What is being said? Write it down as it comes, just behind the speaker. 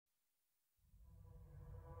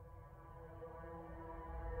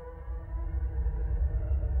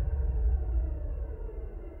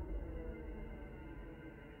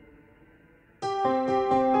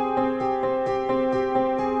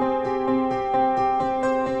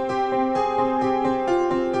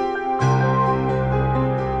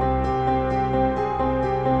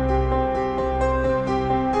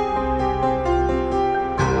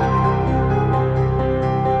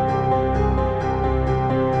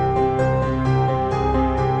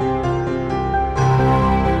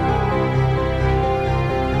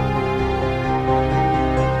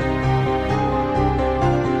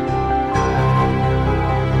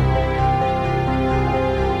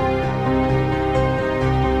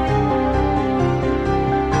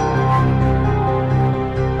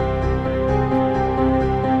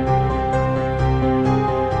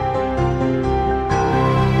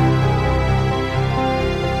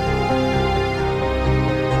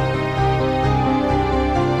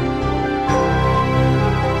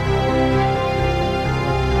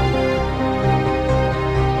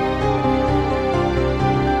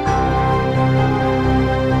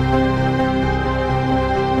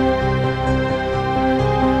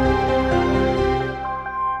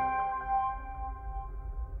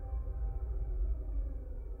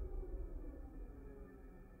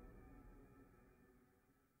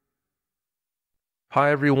Hi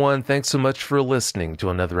everyone, thanks so much for listening to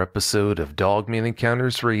another episode of Dogman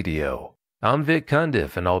Encounters Radio. I'm Vic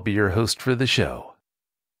Cundiff and I'll be your host for the show.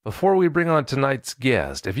 Before we bring on tonight's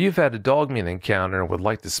guest, if you've had a Dogman encounter and would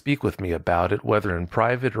like to speak with me about it, whether in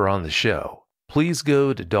private or on the show, please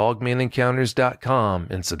go to dogmanencounters.com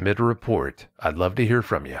and submit a report. I'd love to hear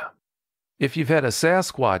from you. If you've had a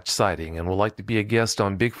Sasquatch sighting and would like to be a guest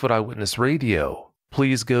on Bigfoot Eyewitness Radio,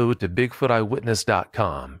 please go to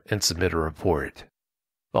bigfooteyewitness.com and submit a report.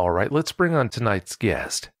 All right, let's bring on tonight's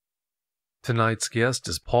guest. Tonight's guest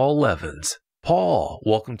is Paul Levins. Paul,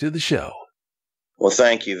 welcome to the show. Well,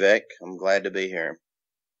 thank you, Vic. I'm glad to be here.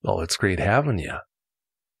 Oh, it's great having you.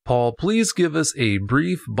 Paul, please give us a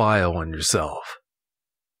brief bio on yourself.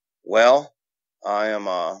 Well, I am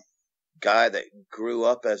a guy that grew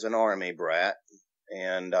up as an Army brat,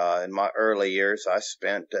 and in my early years, I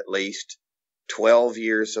spent at least 12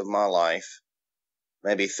 years of my life,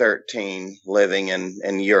 maybe 13, living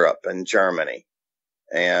in Europe and Germany.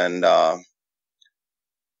 And,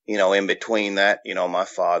 in between that, my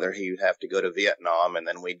father, he would have to go to Vietnam, and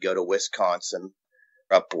then we'd go to Wisconsin,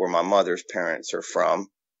 up where my mother's parents are from.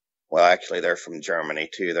 Well, actually, they're from Germany,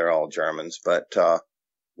 too. They're all Germans. But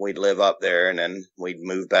we'd live up there, and then we'd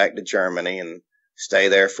move back to Germany and stay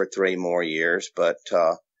there for 3 more years. But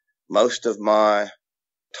most of my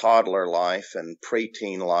toddler life and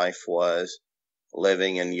preteen life was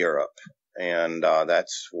living in Europe, and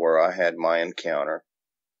that's where I had my encounter.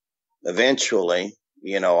 Eventually,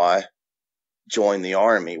 I joined the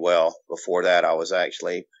Army. Well, before that, I was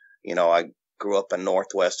actually, I grew up in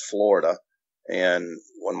Northwest Florida, and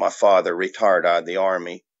when my father retired out of the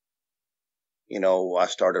Army, I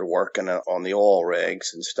started working on the oil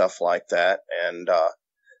rigs and stuff like that. And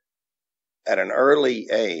at an early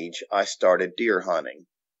age, I started deer hunting.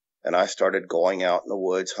 And I started going out in the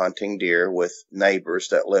woods hunting deer with neighbors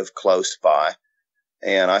that lived close by.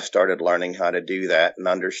 And I started learning how to do that and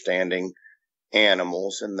understanding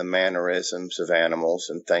animals and the mannerisms of animals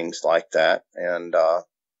and things like that. And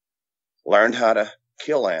learned how to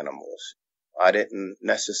kill animals. I didn't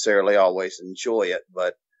necessarily always enjoy it,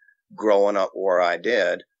 but growing up where I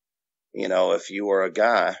did, if you were a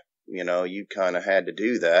guy, you kind of had to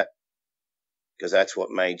do that because that's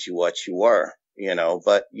what made you what you were,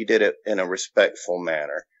 but you did it in a respectful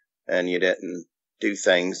manner and you didn't do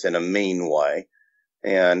things in a mean way.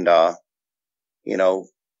 And,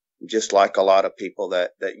 just like a lot of people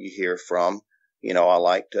that you hear from, I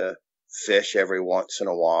like to fish every once in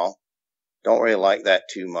a while. Don't really like that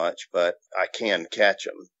too much, but I can catch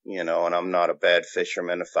them, and I'm not a bad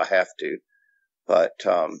fisherman if I have to. But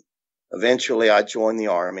eventually I joined the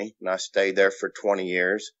Army, and I stayed there for 20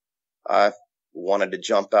 years. I wanted to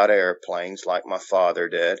jump out of airplanes like my father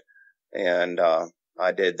did, and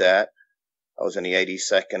I did that. I was in the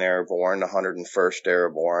 82nd Airborne, the 101st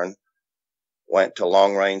Airborne. Went to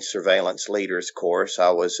long-range surveillance leaders course.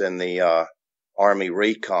 I was in the Army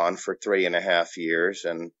Recon for 3.5 years,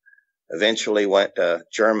 and eventually went to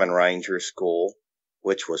German Ranger School,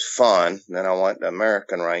 which was fun. Then I went to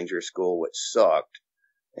American Ranger School, which sucked.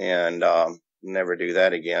 And never do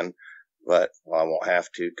that again. But I won't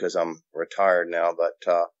have to because I'm retired now. But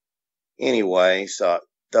anyways,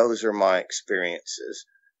 those are my experiences,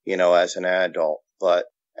 as an adult. But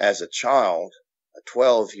as a child, a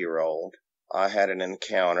 12-year-old, I had an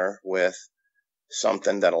encounter with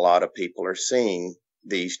something that a lot of people are seeing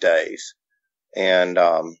these days. And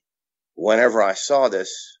whenever I saw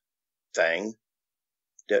this thing,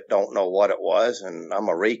 don't know what it was, and I'm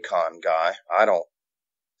a recon guy. I don't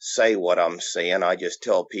say what I'm seeing. I just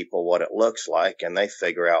tell people what it looks like, and they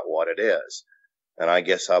figure out what it is. And I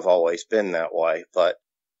guess I've always been that way. But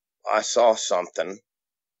I saw something,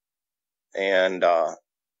 and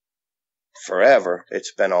forever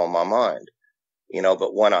it's been on my mind.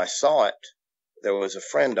 But when I saw it, there was a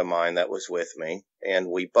friend of mine that was with me, and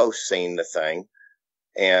we both seen the thing.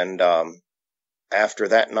 And after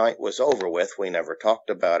that night was over with, we never talked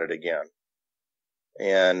about it again.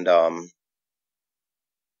 And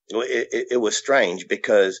it was strange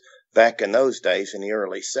because back in those days, in the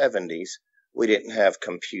early 70s, we didn't have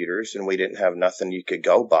computers and we didn't have nothing you could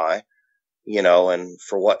go by, and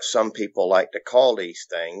for what some people like to call these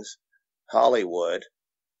things, Hollywood,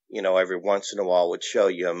 every once in a while would show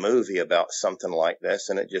you a movie about something like this,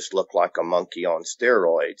 and it just looked like a monkey on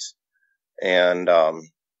steroids. And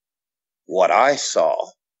what I saw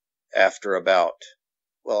after about,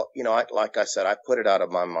 like I said, I put it out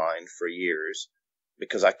of my mind for years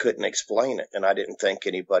because I couldn't explain it, and I didn't think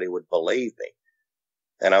anybody would believe me.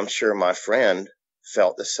 And I'm sure my friend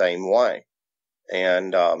felt the same way.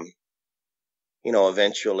 And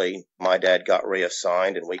eventually my dad got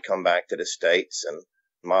reassigned and we come back to the States and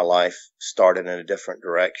my life started in a different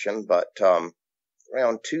direction. But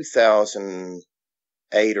around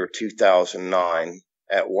 2008 or 2009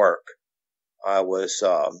 at work, I was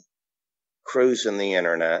cruising the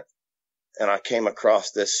internet and I came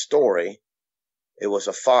across this story. It was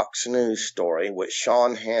a Fox News story with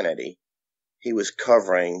Sean Hannity. He was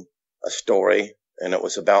covering a story and it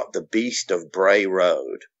was about the Beast of Bray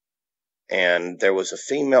Road. And there was a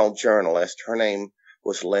female journalist. Her name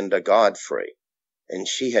was Linda Godfrey. And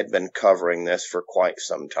she had been covering this for quite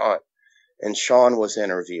some time. And Sean was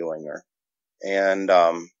interviewing her. And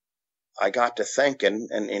I got to thinking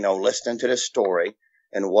and, listening to this story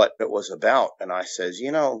and what it was about. And I says,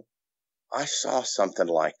 I saw something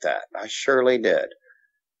like that. I surely did.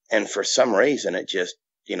 And for some reason, it just,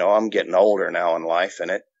 I'm getting older now in life, and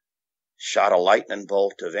it shot a lightning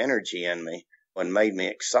bolt of energy in me and made me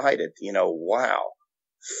excited. Wow,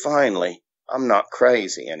 finally, I'm not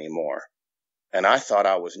crazy anymore. And I thought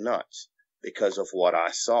I was nuts because of what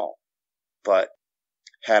I saw. But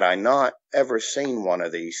had I not ever seen one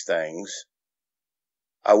of these things,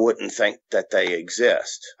 I wouldn't think that they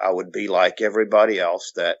exist. I would be like everybody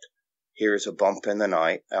else that hears a bump in the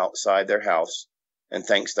night outside their house and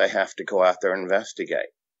thinks they have to go out there and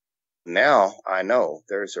investigate. Now I know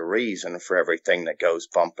there's a reason for everything that goes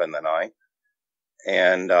bump in the night.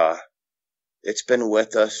 And it's been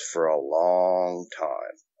with us for a long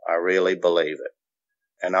time. I really believe it.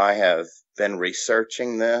 And I have been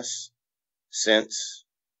researching this since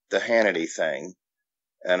the Hannity thing.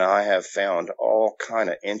 And I have found all kind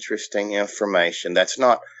of interesting information that's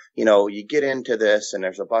not, you get into this and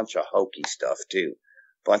there's a bunch of hokey stuff too,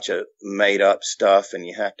 bunch of made up stuff, and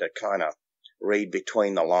you have to kind of read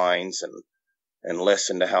between the lines and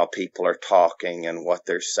listen to how people are talking and what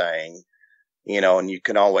they're saying, and you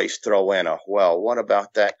can always throw in well, what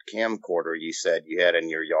about that camcorder you said you had in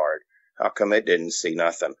your yard? How come it didn't see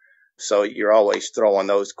nothing? So you're always throwing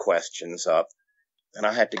those questions up. And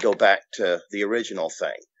I had to go back to the original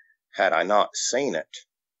thing. Had I not seen it,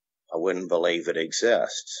 I wouldn't believe it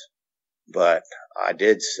exists. But I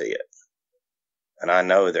did see it. And I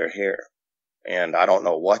know they're here. And I don't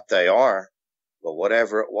know what they are, but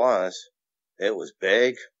whatever it was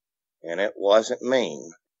big, and it wasn't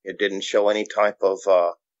mean. It didn't show any type of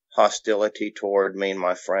hostility toward me and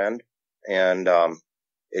my friend. And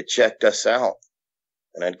it checked us out,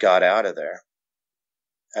 and it got out of there.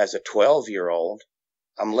 As a 12-year-old,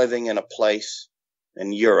 I'm living in a place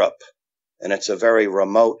in Europe, and it's a very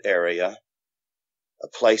remote area, a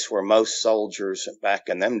place where most soldiers back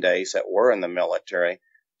in them days that were in the military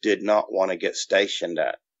did not want to get stationed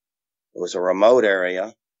at. It was a remote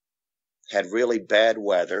area, had really bad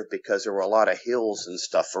weather because there were a lot of hills and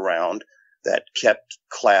stuff around that kept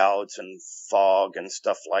clouds and fog and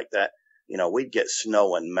stuff like that. We'd get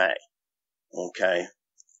snow in May. Okay.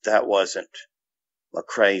 That wasn't a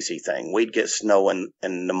crazy thing. We'd get snow in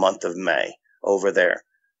the month of May over there.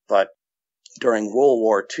 But during World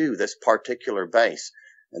War II, this particular base,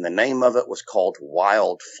 and the name of it was called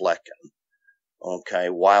Wild Flecken. Okay,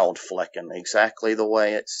 Wild Flecken. Exactly the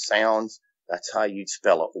way it sounds. That's how you'd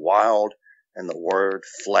spell it. Wild and the word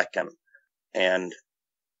Flecken. And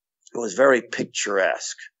it was very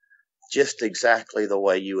picturesque. Just exactly the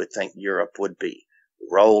way you would think Europe would be.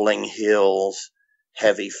 Rolling hills,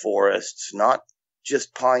 heavy forests, not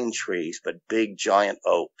just pine trees, but big giant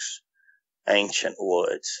oaks, ancient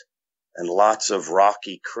woods, and lots of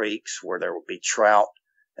rocky creeks where there would be trout.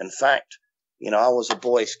 In fact, I was a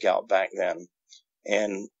Boy Scout back then,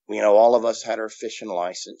 and, all of us had our fishing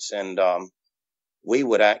license, and we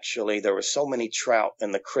would there were so many trout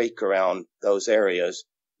in the creek around those areas,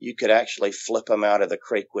 you could actually flip them out of the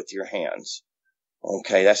creek with your hands.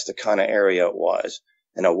 Okay, that's the kind of area it was.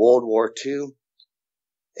 In a World War II,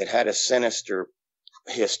 it had a sinister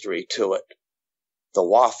history to it. The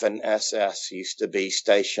Waffen SS used to be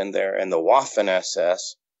stationed there, and the Waffen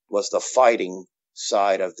SS was the fighting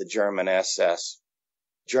side of the German SS.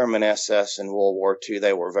 German SS in World War II,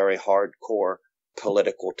 they were very hardcore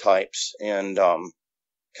political types, and kind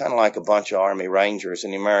of like a bunch of Army Rangers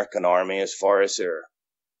in the American Army as far as their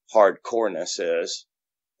hardcoreness is.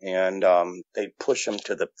 And they'd push them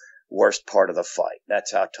to the worst part of the fight.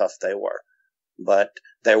 That's how tough they were. But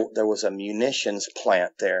there was a munitions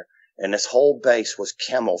plant there, and this whole base was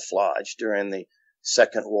camouflaged during the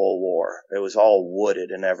Second World War. It was all wooded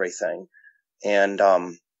and everything. And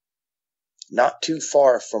not too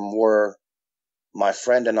far from where my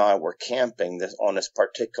friend and I were camping on this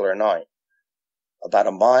particular night, about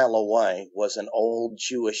a mile away, was an old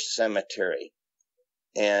Jewish cemetery.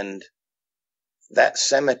 And that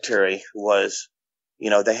cemetery was,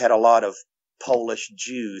 they had a lot of Polish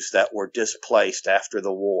Jews that were displaced after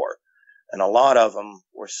the war. And a lot of them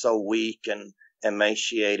were so weak and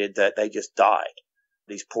emaciated that they just died.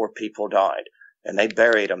 These poor people died, and they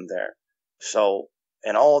buried them there. So,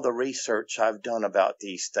 in all the research I've done about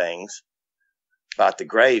these things, about the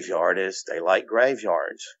graveyard, is they like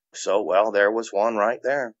graveyards. So, well, there was one right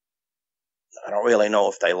there. I don't really know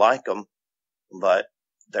if they like them, but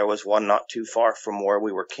there was one not too far from where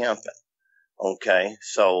we were camping. Okay,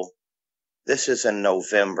 so this is in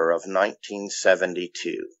November of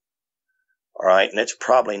 1972. All right, and it's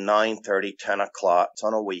probably 9:30, 10 o'clock. It's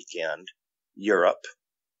on a weekend, Europe.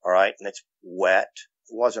 All right, and it's wet.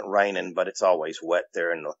 It wasn't raining, but it's always wet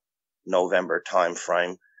there in the November time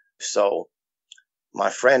frame. So my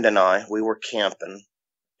friend and I, we were camping.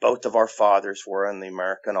 Both of our fathers were in the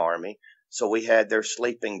American Army, so we had their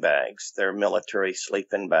sleeping bags, their military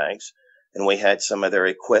sleeping bags, and we had some of their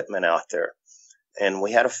equipment out there. And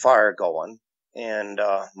we had a fire going, and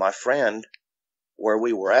my friend, where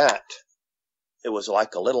we were at, it was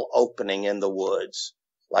like a little opening in the woods,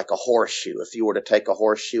 like a horseshoe. If you were to take a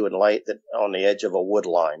horseshoe and lay it on the edge of a wood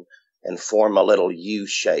line and form a little U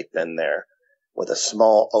shape in there with a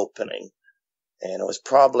small opening. And it was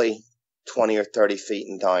probably 20 or 30 feet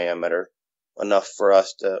in diameter, enough for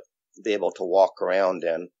us to be able to walk around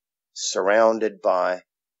in, surrounded by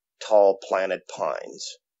tall planted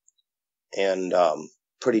pines. And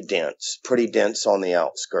pretty dense on the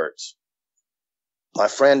outskirts. My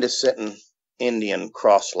friend is sitting Indian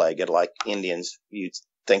cross-legged, like Indians, you'd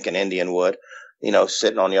think an Indian would,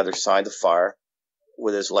 sitting on the other side of the fire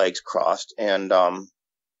with his legs crossed. And I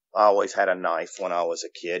always had a knife when I was a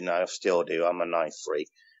kid, and I still do. I'm a knife freak,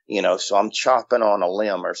 so I'm chopping on a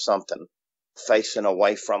limb or something, facing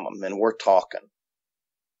away from him, and we're talking.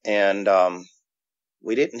 And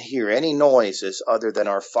we didn't hear any noises other than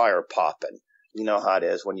our fire popping. You know how it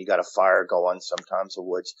is when you got a fire going, sometimes the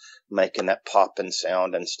wood's making that popping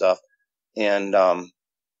sound and stuff. And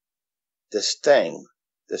this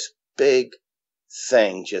big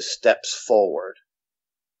thing just steps forward.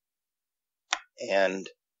 And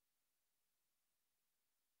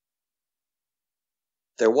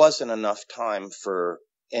there wasn't enough time for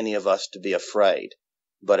any of us to be afraid,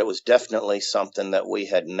 but it was definitely something that we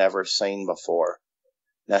had never seen before.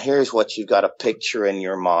 Now here's what you've got to picture in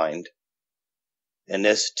your mind. And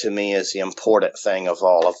this, to me, is the important thing of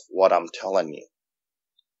all of what I'm telling you.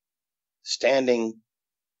 Standing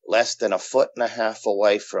less than 1.5 feet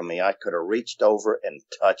away from me, I could have reached over and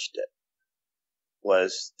touched it.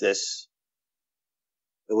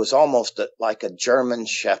 It was almost like a German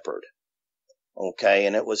shepherd. Okay,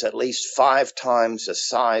 and it was at least 5 times the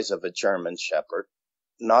size of a German shepherd.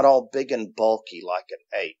 Not all big and bulky like an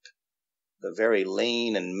ape, but very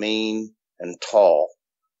lean and mean and tall.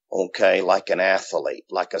 Okay, like an athlete,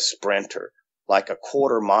 like a sprinter, like a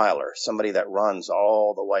quarter miler, somebody that runs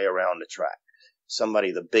all the way around the track.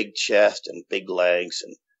 Somebody the big chest and big legs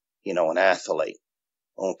and, an athlete.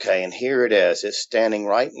 Okay, and here it is. It's standing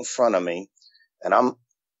right in front of me, and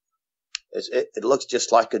it looks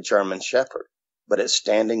just like a German shepherd, but it's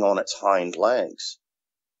standing on its hind legs.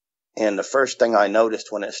 And the first thing I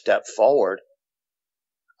noticed when it stepped forward,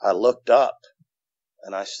 I looked up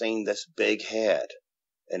and I seen this big head.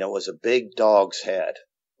 And it was a big dog's head,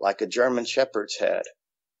 like a German shepherd's head,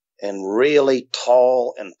 and really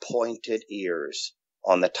tall and pointed ears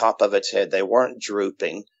on the top of its head. They weren't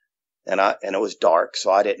drooping, and it was dark,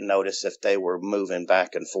 so I didn't notice if they were moving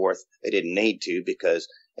back and forth. They didn't need to, because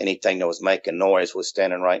anything that was making noise was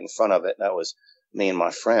standing right in front of it. That was me and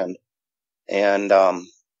my friend. And I'm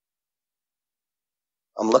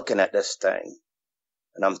looking at this thing,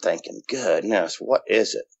 and I'm thinking, goodness, what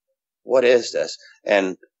is it? What is this?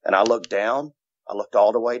 And I looked down, I looked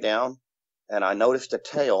all the way down, and I noticed the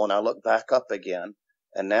tail, and I looked back up again,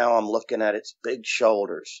 and now I'm looking at its big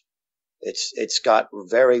shoulders. It's got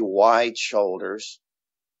very wide shoulders,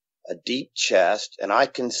 a deep chest, and I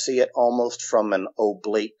can see it almost from an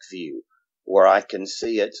oblique view, where I can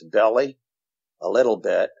see its belly a little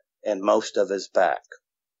bit and most of his back.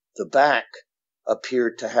 The back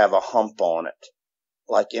appeared to have a hump on it,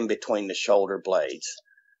 like in between the shoulder blades.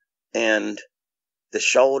 And the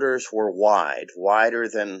shoulders were wide, wider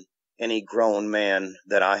than any grown man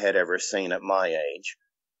that I had ever seen at my age.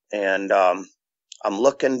 And I'm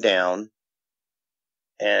looking down,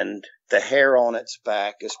 and the hair on its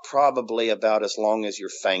back is probably about as long as your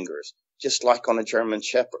fingers, just like on a German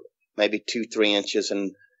shepherd, maybe 2-3 inches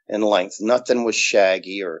in length. Nothing was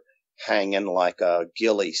shaggy or hanging like a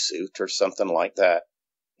ghillie suit or something like that.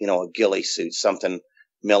 A ghillie suit, something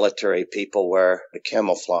military people wear the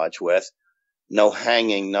camouflage with. no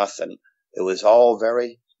hanging, nothing. It was all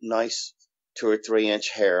very nice 2 or 3 inch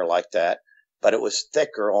hair like that, but it was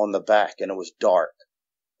thicker on the back, and it was dark,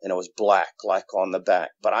 and it was black like on the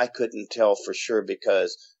back. But I couldn't tell for sure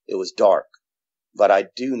because it was dark. But I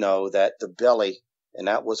do know that the belly, and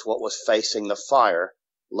that was what was facing the fire,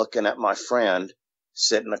 looking at my friend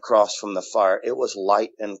sitting across from the fire. It was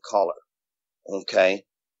light in color. Okay.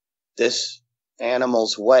 This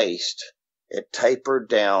animal's waist, it tapered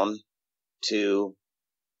down to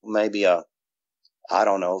maybe a, I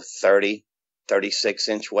don't know, 30, 36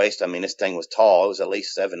 inch waist. I mean, this thing was tall. It was at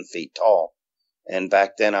least 7 feet tall. And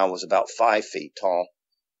back then I was about 5 feet tall,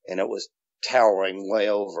 and it was towering way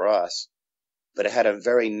over us. But it had a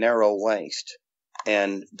very narrow waist.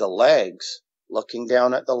 And the legs, looking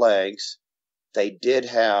down at the legs, they did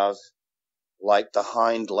have like the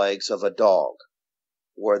hind legs of a dog,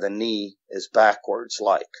 where the knee is backwards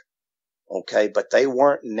like. Okay, but they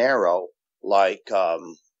weren't narrow like,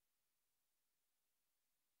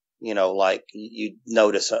 like you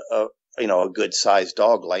notice a good sized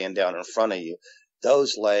dog laying down in front of you.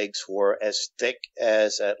 Those legs were as thick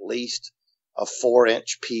as at least a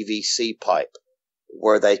 4-inch PVC pipe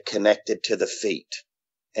where they connected to the feet.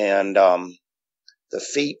 And the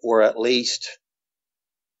feet were at least,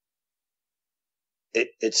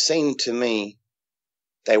 it seemed to me,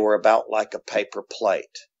 they were about like a paper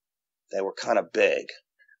plate. They were kind of big.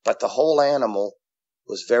 But the whole animal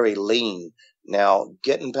was very lean. Now,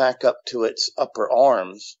 getting back up to its upper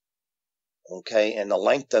arms, okay, and the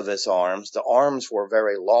length of his arms, the arms were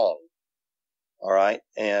very long, all right,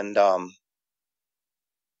 and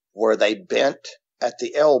where they bent at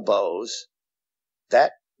the elbows,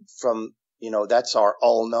 that from, that's our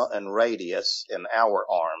ulna and radius in our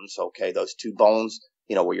arms, okay, those two bones,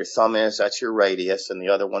 where your thumb is, that's your radius, and the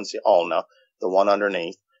other one's the ulna, the one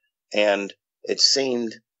underneath, and it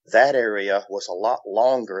seemed that area was a lot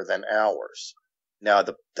longer than ours. Now,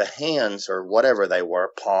 the hands, or whatever they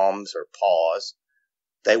were, palms or paws,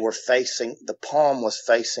 the palm was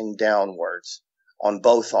facing downwards on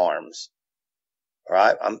both arms. All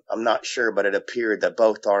right, I'm not sure, but it appeared that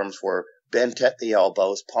both arms were bent at the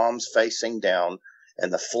elbows, palms facing down,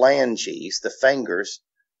 and the phalanges, the fingers,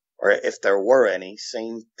 or if there were any,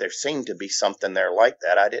 there seemed to be something there like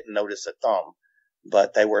that. I didn't notice a thumb,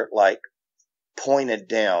 but they were like pointed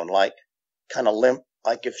down, like kind of limp,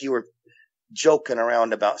 like if you were joking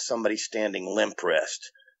around about somebody standing limp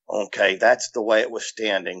wrist. Okay, that's the way it was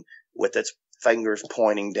standing, with its fingers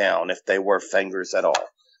pointing down, if they were fingers at all.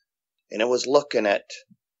 And it was looking at,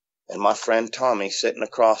 and my friend Tommy sitting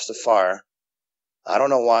across the fire. I don't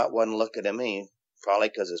know why it wasn't looking at me. Probably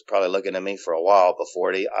because it's probably looking at me for a while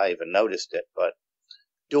before I even noticed it. But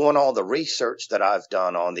doing all the research that I've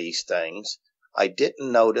done on these things, I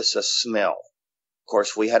didn't notice a smell. Of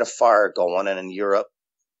course, we had a fire going, and in Europe,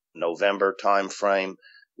 November time frame,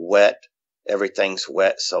 wet, everything's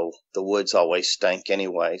wet, so the woods always stink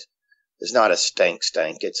anyways. It's not a stink,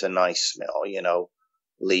 it's a nice smell,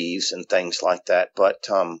 leaves and things like that. But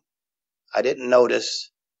I didn't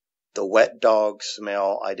notice the wet dog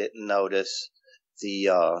smell. I didn't notice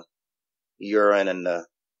the urine and the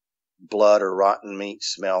blood or rotten meat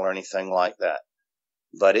smell or anything like that.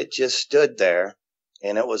 But it just stood there,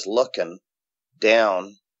 and it was looking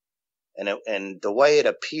down, and the way it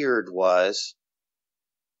appeared was,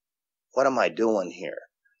 what am I doing here?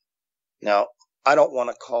 Now, I don't want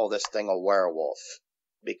to call this thing a werewolf,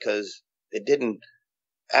 because it didn't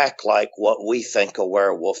act like what we think a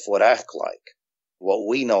werewolf would act like. What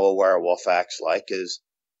we know a werewolf acts like is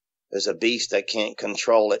a beast that can't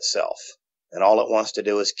control itself, and all it wants to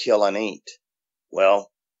do is kill and eat.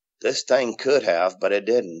 Well, this thing could have, but it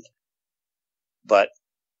didn't. But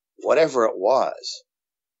whatever it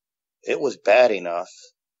was bad enough.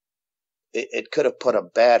 It could have put a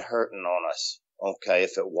bad hurting on us, okay,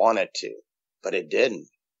 if it wanted to, but it didn't.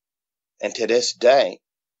 And to this day,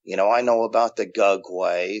 I know about the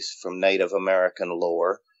gugways from Native American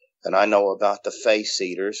lore, and I know about the face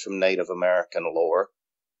eaters from Native American lore.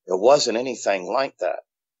 It wasn't anything like that,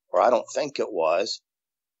 or I don't think it was.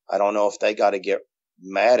 I don't know if they got to get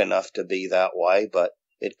mad enough to be that way, but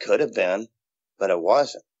it could have been, but it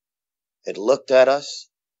wasn't. It looked at us.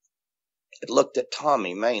 It looked at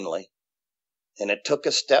Tommy mainly, and it took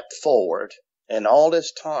a step forward, and all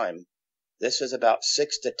this time, this is about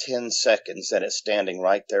 6 to 10 seconds that it's standing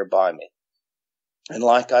right there by me. And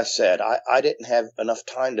like I said, I didn't have enough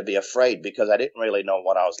time to be afraid, because I didn't really know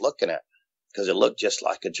what I was looking at, because it looked just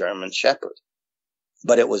like a German Shepherd.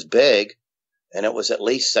 But it was big, and it was at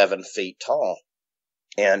least 7 feet tall.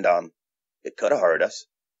 And it could have hurt us,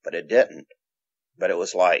 but it didn't. But it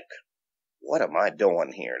was like, what am I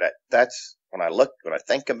doing here? That's when I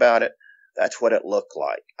think about it, that's what it looked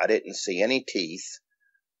like. I didn't see any teeth.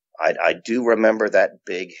 I do remember that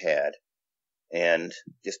big head. And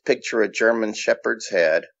just picture a German Shepherd's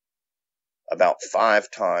head about 5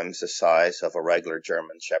 times the size of a regular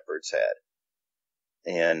German Shepherd's head.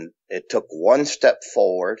 And it took one step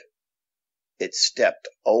forward. It stepped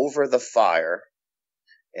over the fire.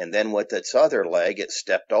 And then with its other leg, it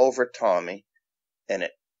stepped over Tommy. And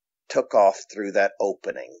it took off through that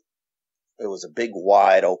opening. It was a big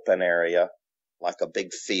wide open area, like a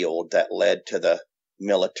big field that led to the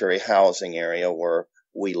military housing area where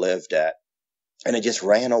we lived at. And it just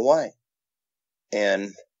ran away.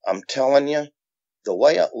 And I'm telling you, the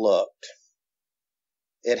way it looked,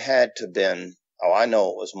 it had to have been, I know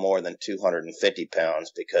it was more than 250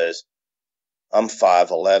 pounds because I'm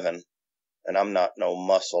 5'11", and I'm not no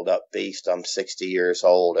muscled up beast. I'm 60 years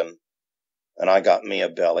old, and I got me a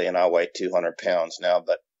belly, and I weigh 200 pounds now,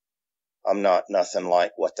 but I'm not nothing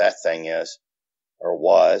like what that thing is, or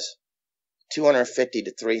was. 250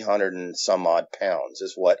 to 300 and some odd pounds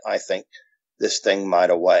is what I think this thing might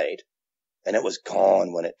have weighed. And it was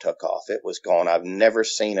gone when it took off. It was gone. I've never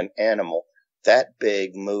seen an animal that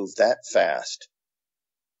big move that fast.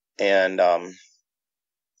 And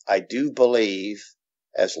I do believe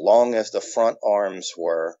as long as the front arms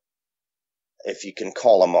were, if you can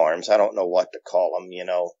call them arms, I don't know what to call them,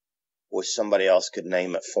 wish somebody else could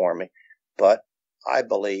name it for me. But I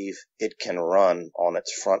believe it can run on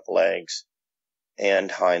its front legs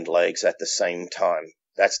and hind legs at the same time.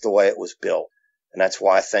 That's the way it was built. And that's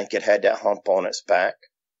why I think it had that hump on its back.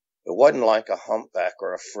 It wasn't like a humpback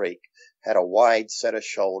or a freak. It had a wide set of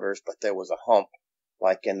shoulders, but there was a hump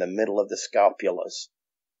like in the middle of the scapulas.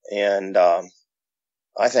 And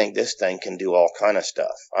I think this thing can do all kind of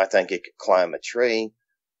stuff. I think it could climb a tree.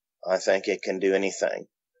 I think it can do anything.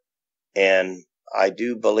 And I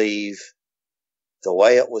do believe the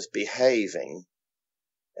way it was behaving,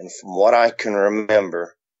 and from what I can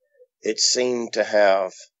remember, it seemed to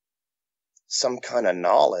have some kind of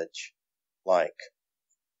knowledge, like,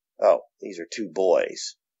 oh, these are 2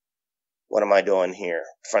 boys. What am I doing here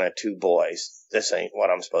in front of 2 boys? This ain't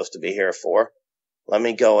what I'm supposed to be here for. Let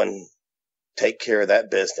me go and take care of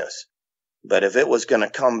that business. But if it was going to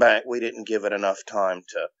come back, we didn't give it enough time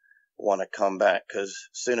to want to come back, because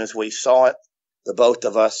as soon as we saw it, the both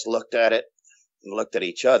of us looked at it and looked at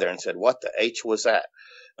each other and said, what the H was that?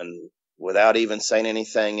 And without even saying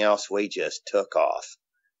anything else, we just took off.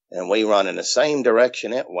 And we run in the same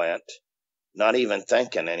direction it went, not even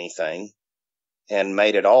thinking anything, and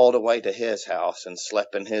made it all the way to his house and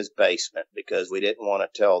slept in his basement because we didn't want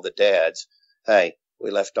to tell the dads, hey, we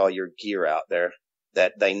left all your gear out there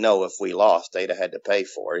that they know if we lost, they'd have had to pay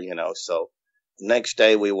for, So next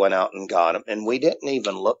day we went out and got him, and we didn't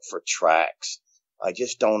even look for tracks. I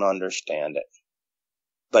just don't understand it.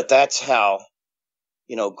 But that's how,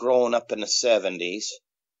 growing up in the 70s,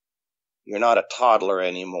 you're not a toddler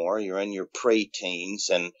anymore. You're in your preteens,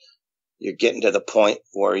 and you're getting to the point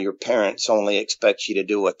where your parents only expect you to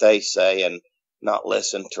do what they say and not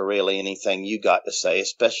listen to really anything you got to say,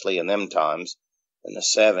 especially in them times. In the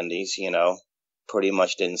 70s, pretty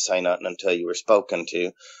much didn't say nothing until you were spoken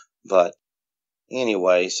to. But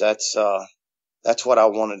anyways, that's what I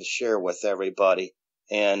wanted to share with everybody.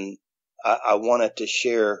 And I wanted to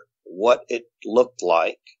share what it looked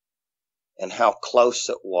like and how close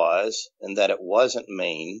it was, and that it wasn't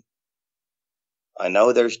mean. I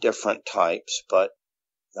know there's different types, but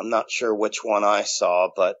I'm not sure which one I saw,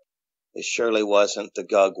 but it surely wasn't the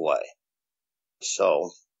Gugway.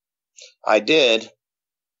 So I did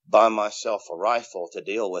buy myself a rifle to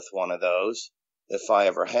deal with one of those if I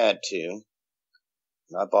ever had to.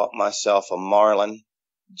 And I bought myself a Marlin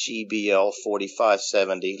GBL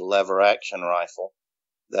 4570 lever action rifle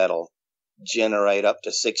that'll generate up to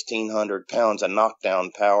 1,600 pounds of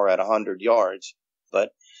knockdown power at 100 yards. But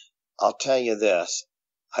I'll tell you this,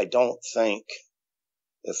 I don't think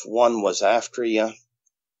if one was after you,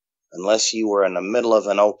 unless you were in the middle of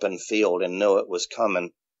an open field and knew it was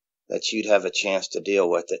coming, that you'd have a chance to deal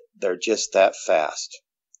with it. They're just that fast.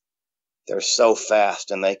 They're so fast,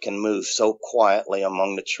 and they can move so quietly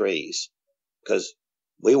among the trees, because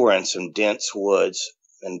we were in some dense woods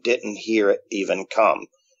and didn't hear it even come.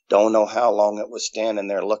 Don't know how long it was standing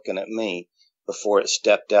there looking at me before it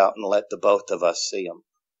stepped out and let the both of us see them.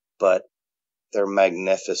 But they're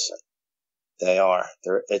magnificent. They are.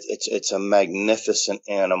 It's a magnificent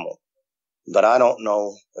animal. But I don't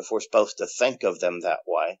know if we're supposed to think of them that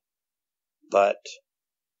way. But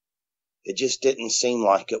it just didn't seem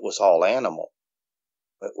like it was all animal.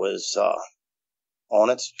 It was on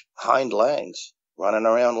its hind legs, running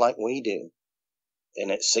around like we do.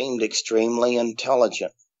 and it seemed extremely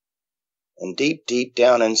intelligent. And deep, deep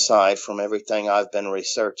down inside, from everything I've been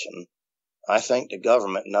researching, I think the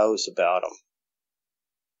government knows about them.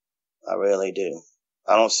 I really do.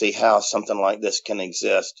 I don't see how something like this can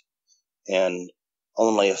exist, and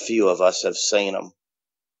only a few of us have seen them.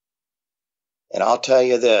 And I'll tell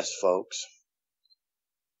you this, folks.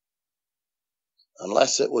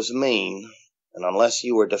 Unless it was mean, and unless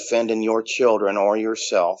you were defending your children or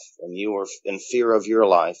yourself, and you were in fear of your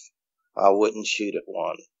life, I wouldn't shoot at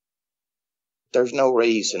one. There's no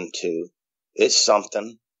reason to. It's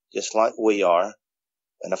something, just like we are.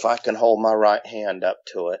 And if I can hold my right hand up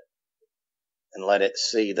to it and let it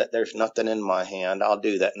see that there's nothing in my hand, I'll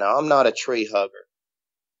do that. Now, I'm not a tree hugger.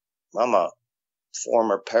 I'm a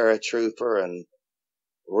former paratrooper and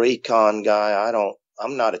recon guy.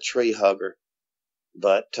 I'm not a tree hugger.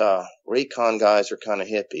 But recon guys are kind of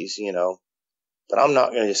hippies, you know. But I'm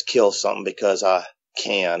not going to just kill something because I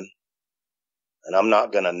can. And I'm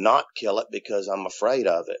not going to not kill it because I'm afraid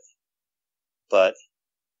of it. But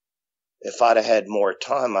if I'd have had more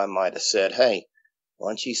time, I might have said, hey, why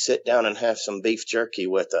don't you sit down and have some beef jerky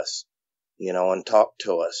with us, you know, and talk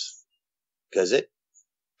to us. Because it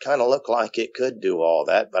kind of looked like it could do all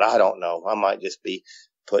that, but I don't know. I might just be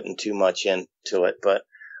putting too much into it. But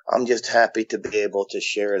I'm just happy to be able to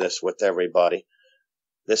share this with everybody.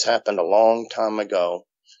 This happened a long time ago,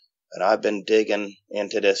 and I've been digging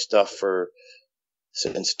into this stuff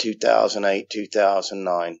since 2008,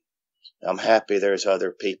 2009. I'm happy there's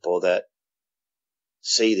other people that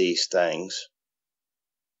see these things.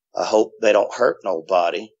 I hope they don't hurt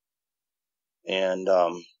nobody. And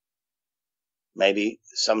maybe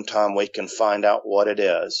sometime we can find out what it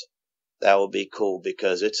is. That would be cool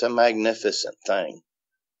because it's a magnificent thing.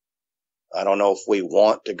 I don't know if we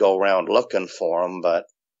want to go around looking for them, but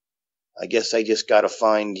I guess they just got to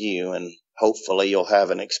find you, and hopefully you'll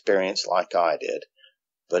have an experience like I did.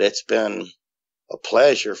 But it's been a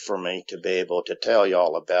pleasure for me to be able to tell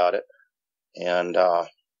y'all about it, and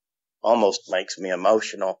almost makes me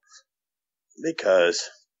emotional because,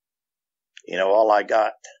 you know, all I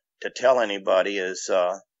got to tell anybody is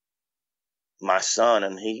my son,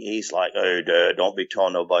 and he's like, hey, Dad, don't be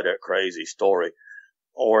telling nobody that crazy story.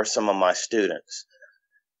 Or some of my students.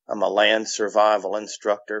 I'm a land survival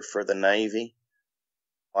instructor for the Navy.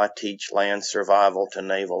 I teach land survival to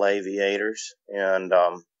naval aviators, and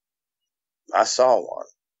I saw one.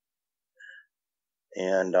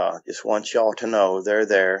 And just want y'all to know they're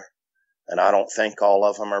there, and I don't think all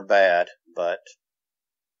of them are bad, but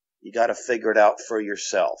you got to figure it out for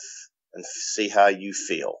yourself and see how you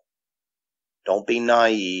feel. Don't be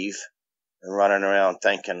naive and running around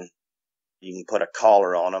thinking you can put a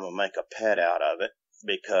collar on them and make a pet out of it,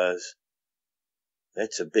 because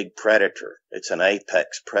it's a big predator. It's an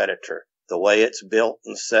apex predator. The way it's built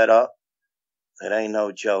and set up, it ain't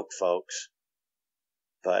no joke, folks.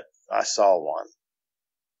 But I saw one,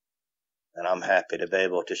 and I'm happy to be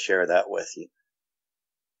able to share that with you.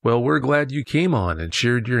 Well, we're glad you came on and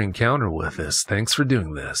shared your encounter with us. Thanks for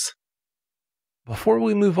doing this. Before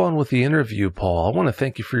we move on with the interview, Paul, I want to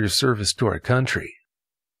thank you for your service to our country.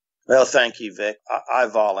 Well, thank you, Vic. I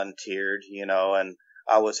volunteered, you know, and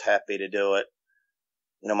I was happy to do it.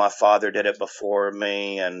 You know, my father did it before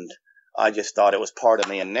me, and I just thought it was part of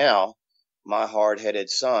me. And now my hard-headed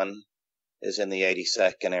son is in the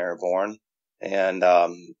 82nd Airborne, and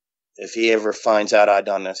if he ever finds out I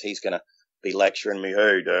done this, he's going to be lecturing me,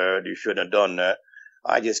 hey, Dad, you shouldn't have done that.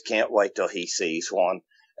 I just can't wait till he sees one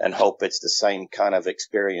and hope it's the same kind of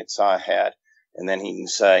experience I had. And then he can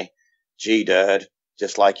say, gee, Dad,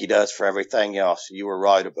 just like he does for everything else, you were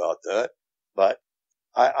right about that. But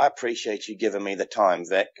I appreciate you giving me the time,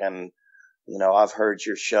 Vic. And, you know, I've heard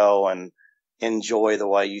your show and enjoy the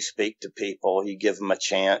way you speak to people. You give them a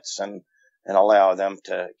chance and allow them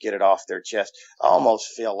to get it off their chest. I almost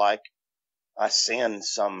feel like I sinned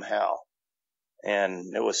somehow.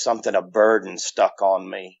 And it was something, a burden stuck on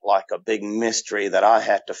me, like a big mystery that I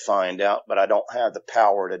had to find out, but I don't have the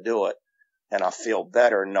power to do it. And I feel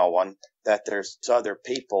better knowing that there's other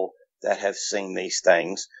people that have seen these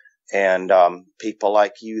things, and people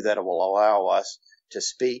like you that will allow us to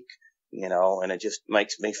speak, you know, and it just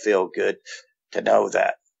makes me feel good to know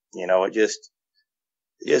that, you know,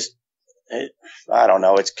 I don't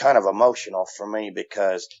know, it's kind of emotional for me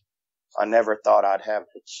because I never thought I'd have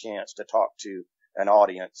the chance to talk to an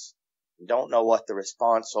audience. Don't know what the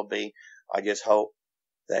response will be. I just hope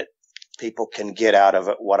that people can get out of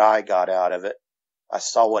it what I got out of it. I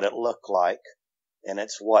saw what it looked like, and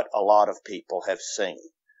it's what a lot of people have seen,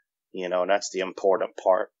 you know, and that's the important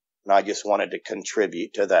part. And I just wanted to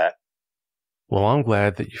contribute to that. Well, I'm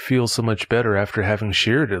glad that you feel so much better after having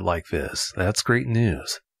shared it like this. That's great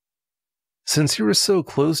news. Since you were so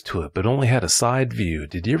close to it but only had a side view,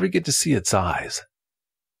 did you ever get to see its eyes?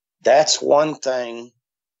 That's one thing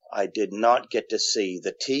I did not get to see,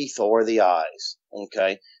 the teeth or the eyes.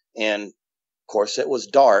 Okay. And of course it was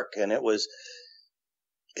dark, and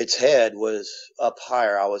its head was up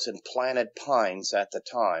higher. I was in planted pines at the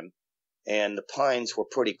time, and the pines were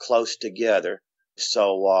pretty close together.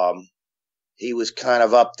 So, he was kind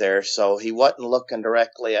of up there, so he wasn't looking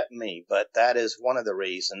directly at me. But that is one of the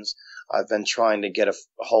reasons I've been trying to get a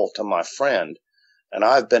hold to my friend. And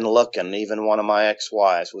I've been looking. Even one of my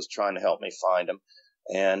ex-wives was trying to help me find him.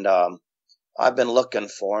 And I've been looking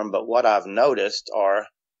for him. But what I've noticed are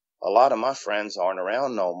a lot of my friends aren't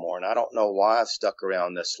around no more. And I don't know why I've stuck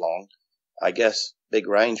around this long. I guess Big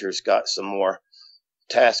Ranger's got some more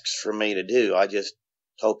tasks for me to do. I just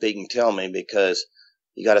hope he can tell me, because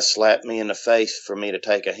you got to slap me in the face for me to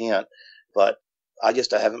take a hint. But I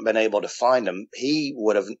haven't been able to find him. He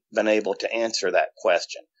would have been able to answer that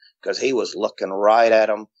question, because he was looking right at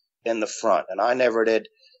him in the front. And I never did,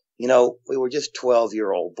 we were just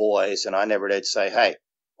 12-year-old boys, and I never did say, hey,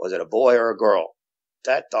 was it a boy or a girl?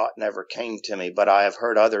 That thought never came to me, but I have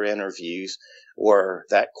heard other interviews where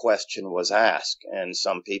that question was asked, and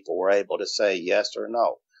some people were able to say yes or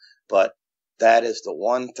no. But that is the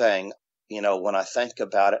one thing, when I think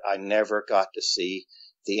about it, I never got to see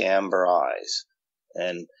the amber eyes.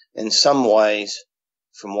 And in some ways,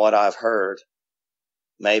 from what I've heard,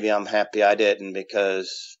 maybe I'm happy I didn't,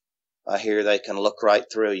 because I hear they can look right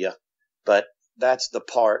through you. But that's the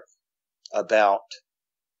part about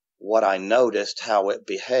what I noticed, how it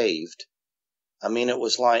behaved. I mean, it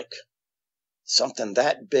was like something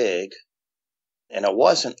that big, and it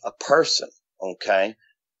wasn't a person, okay?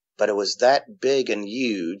 But it was that big and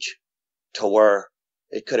huge to where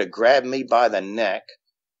it could have grabbed me by the neck.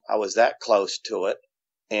 I was that close to it,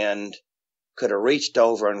 and could have reached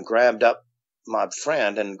over and grabbed up my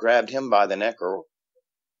friend and grabbed him by the neck, or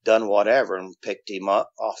done whatever, and picked him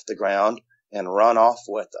up off the ground and run off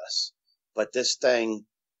with us. But this thing,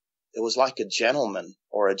 it was like a gentleman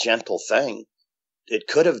or a gentle thing. It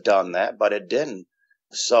could have done that, but it didn't.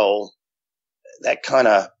 So that kind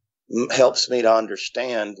of helps me to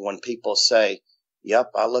understand when people say,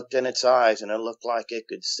 yep, I looked in its eyes and it looked like it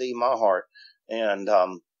could see my heart. And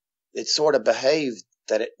it sort of behaved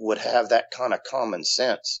that it would have that kind of common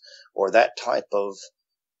sense, or that type of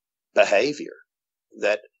behavior,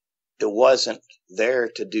 that it wasn't there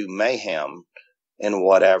to do mayhem and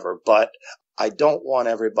whatever. But I don't want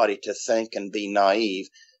everybody to think and be naive,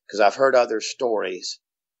 because I've heard other stories.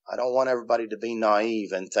 I don't want everybody to be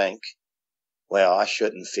naive and think, well, I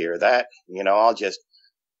shouldn't fear that. I'll just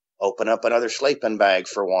open up another sleeping bag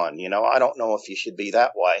for one. I don't know if you should be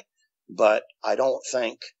that way, but I don't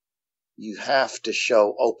think you have to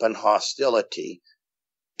show open hostility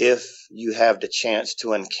if you have the chance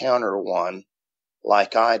to encounter one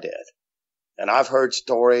like I did. And I've heard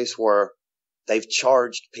stories where they've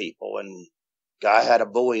charged people, and guy had a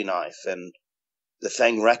Bowie knife, and the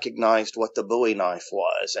thing recognized what the Bowie knife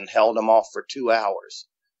was and held him off for 2 hours,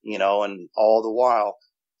 and all the while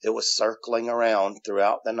it was circling around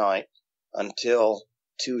throughout the night until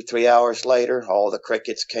 2-3 hours later, all the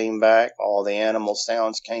crickets came back, all the animal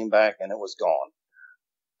sounds came back, and it was gone.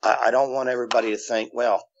 I don't want everybody to think,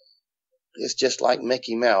 well, it's just like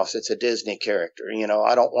Mickey Mouse. It's a Disney character.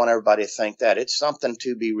 I don't want everybody to think that. It's something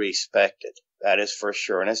to be respected. That is for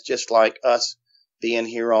sure. And it's just like us being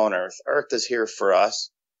here on Earth. Earth is here for us,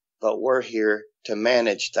 but we're here to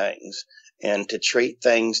manage things and to treat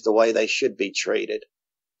things the way they should be treated.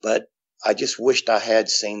 But I just wished I had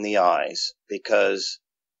seen the eyes, because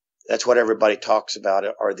that's what everybody talks about,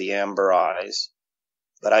 are the amber eyes.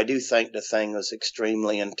 But I do think the thing was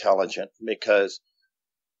extremely intelligent, because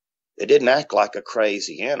it didn't act like a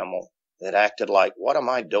crazy animal. It acted like, what am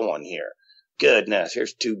I doing here? Goodness,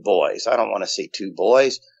 here's 2 boys. I don't want to see 2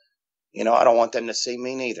 boys. I don't want them to see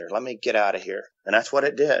me neither. Let me get out of here. And that's what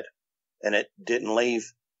it did. And it didn't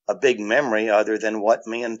leave a big memory other than what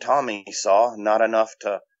me and Tommy saw. Not enough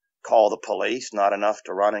to call the police, not enough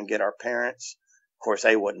to run and get our parents. Of course,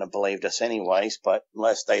 they wouldn't have believed us anyways, but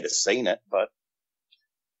unless they'd have seen it. But,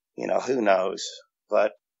 who knows?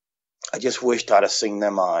 But I just wished I'd have seen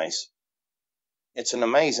them eyes. It's an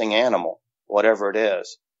amazing animal, whatever it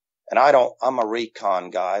is. And I'm a recon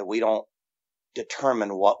guy. We don't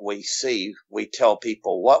determine what we see. We tell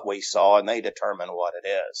people what we saw, and they determine what it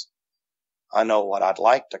is. I know what I'd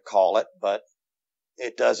like to call it, but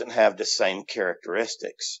it doesn't have the same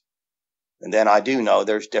characteristics. And then I do know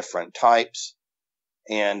there's different types,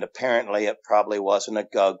 and apparently it probably wasn't a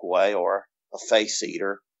gugway or a face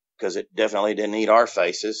eater, because it definitely didn't eat our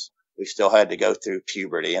faces. We still had to go through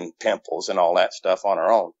puberty and pimples and all that stuff on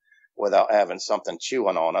our own without having something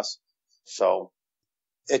chewing on us. So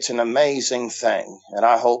it's an amazing thing. And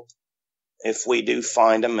I hope if we do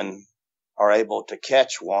find them and are able to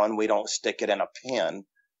catch one, we don't stick it in a pen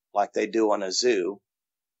like they do in a zoo,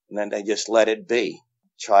 and then they just let it be.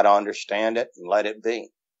 Try to understand it and let it be.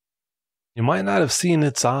 You might not have seen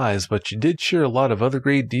its eyes, but you did share a lot of other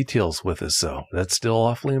great details with us, so that's still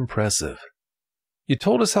awfully impressive. You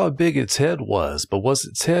told us how big its head was, but was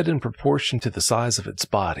its head in proportion to the size of its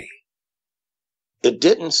body? It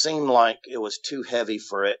didn't seem like it was too heavy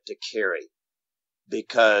for it to carry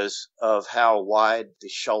because of how wide the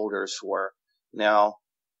shoulders were. Now,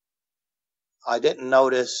 I didn't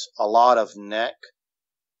notice a lot of neck,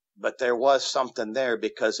 but there was something there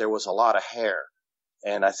because there was a lot of hair.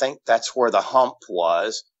 And I think that's where the hump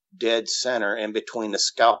was, dead center in between the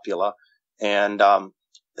scapula, and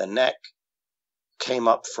the neck came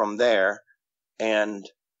up from there, and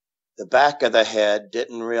the back of the head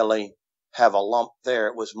didn't really have a lump there.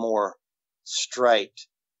 It was more straight,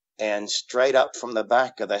 and straight up from the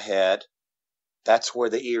back of the head, that's where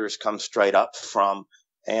the ears come straight up from.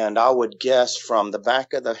 And I would guess from the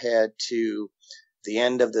back of the head to the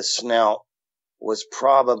end of the snout was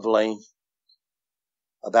probably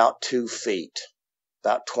about 2 feet,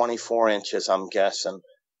 about 24 inches, I'm guessing.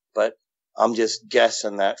 But I'm just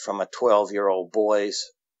guessing that from a 12-year-old boy's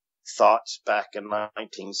thoughts back in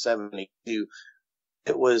 1972.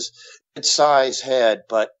 It was a good size head,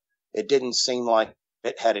 but it didn't seem like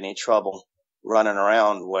it had any trouble running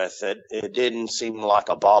around with it. It didn't seem like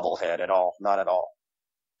a bobblehead at all, not at all.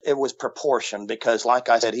 It was proportioned because, like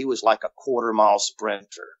I said, he was like a quarter-mile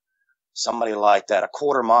sprinter, somebody like that, a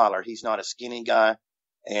quarter-miler. He's not a skinny guy,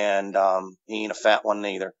 and he ain't a fat one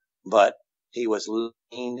neither, but he was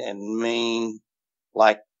lean and mean,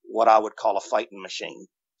 like what I would call a fighting machine,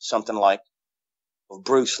 something like if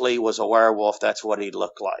Bruce Lee was a werewolf, that's what he'd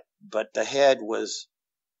look like. But the head was,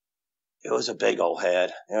 it was a big old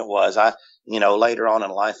head. It was. Later on in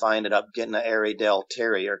life, I ended up getting an Airedale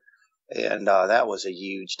Terrier, and that was a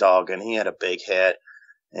huge dog, and he had a big head,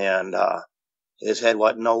 and his head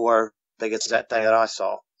wasn't nowhere big as that thing that I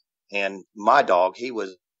saw. And my dog, he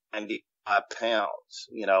was 95 pounds,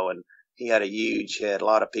 and he had a huge head. A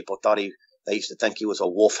lot of people thought they used to think he was a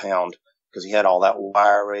wolfhound because he had all that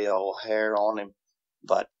wiry old hair on him.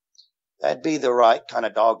 But that'd be the right kind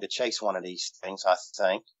of dog to chase one of these things, I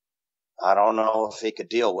think. I don't know if he could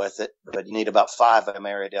deal with it, but you need about 5 of them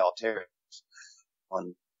Airedale Terriers.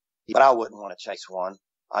 But I wouldn't want to chase one.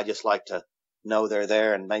 I just like to know they're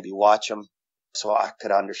there and maybe watch them so I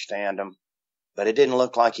could understand them. But it didn't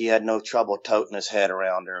look like he had no trouble toting his head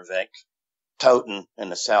around there, Vic. Toting in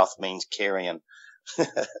the South means carrying.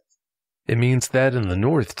 It means that in the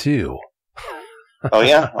North, too. Oh,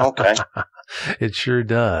 yeah? Okay. It sure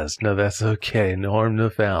does. No, that's okay. No harm, no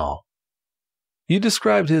foul. You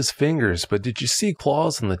described his fingers, but did you see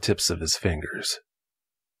claws on the tips of his fingers?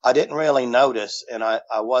 I didn't really notice, and I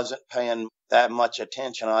wasn't paying that much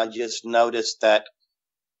attention. I just noticed that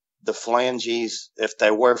the phalanges, if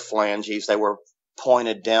they were phalanges, they were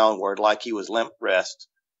pointed downward like he was limp wrist,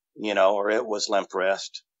 or it was limp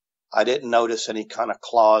wrist. I didn't notice any kind of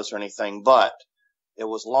claws or anything, but it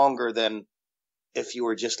was longer than if you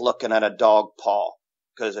were just looking at a dog paw,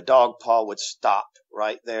 because a dog paw would stop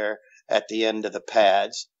right there at the end of the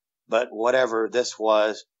pads. But whatever this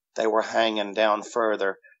was, they were hanging down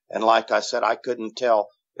further. And like I said, I couldn't tell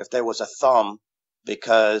if there was a thumb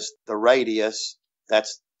because the radius,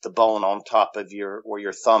 that's the bone on top of where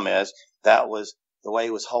your thumb is, that was the way he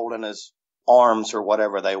was holding his arms or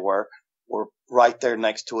whatever they were right there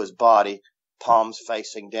next to his body, palms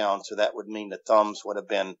facing down. So that would mean the thumbs would have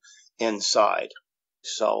been inside.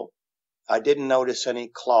 So I didn't notice any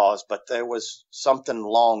claws, but there was something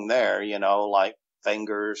long there, like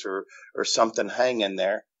fingers or something hanging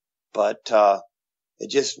there. But it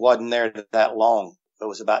just wasn't there that long. It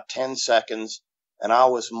was about 10 seconds, and I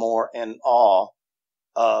was more in awe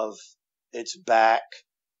of its back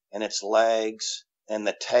and its legs and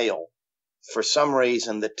the tail. For some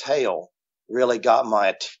reason, the tail really got my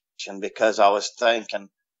attention because I was thinking,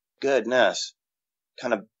 goodness,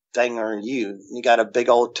 kind of thing are you got a big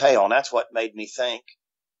old tail. And that's what made me think.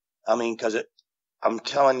 Because I'm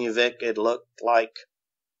telling you, Vic, it looked like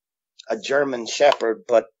a German Shepherd,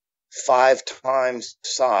 but 5 times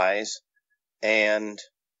size and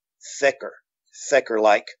thicker,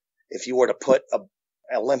 like if you were to put a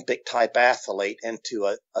Olympic type athlete into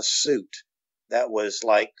a suit that was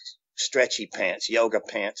like stretchy pants, yoga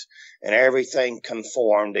pants, and everything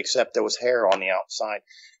conformed except there was hair on the outside.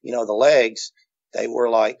 You know, the legs, they were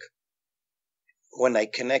like, when they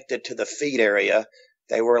connected to the feet area,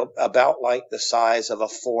 they were about like the size of a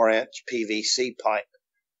 4-inch PVC pipe.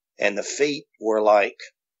 And the feet were like,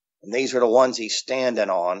 and these are the ones he's standing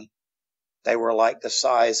on, they were like the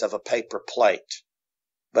size of a paper plate.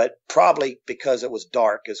 But probably because it was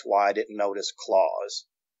dark is why I didn't notice claws.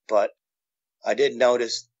 But I did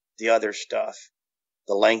notice the other stuff.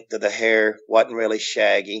 The length of the hair wasn't really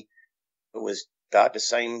shaggy. It was about the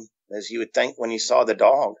same as you would think when you saw the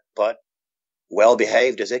dog, but well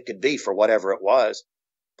behaved as it could be for whatever it was.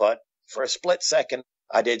 But for a split second,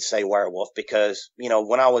 I did say werewolf because, you know,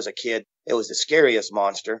 when I was a kid, it was the scariest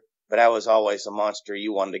monster, but that was always the monster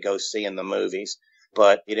you wanted to go see in the movies.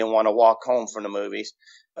 But you didn't want to walk home from the movies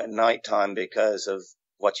at nighttime because of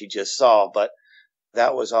what you just saw. But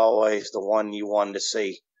that was always the one you wanted to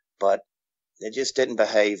see. But it just didn't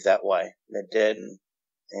behave that way. It didn't.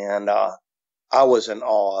 And I was in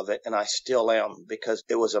awe of it, and I still am, because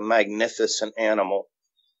it was a magnificent animal.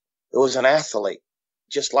 It was an athlete,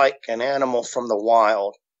 just like an animal from the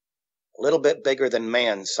wild, a little bit bigger than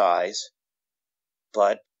man size,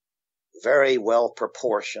 but very well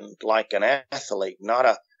proportioned, like an athlete, not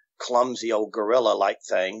a clumsy old gorilla-like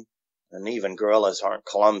thing. And even gorillas aren't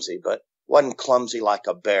clumsy, but wasn't clumsy like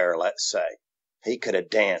a bear, let's say. He could have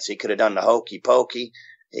danced. He could have done the hokey pokey.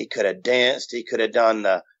 He could have danced. He could have done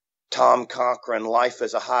the Tom Cochran Life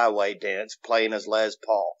as a Highway dance, playing as Les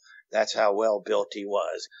Paul. That's how well built he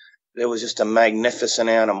was. It was just a magnificent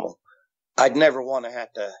animal. I'd never want to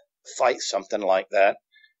have to fight something like that,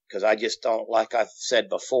 because I just don't, like I've said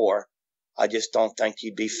before, I just don't think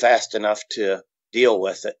you'd be fast enough to deal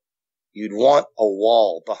with it. You'd want a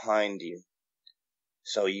wall behind you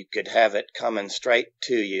so you could have it coming straight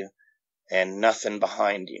to you and nothing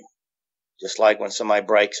behind you. Just like when somebody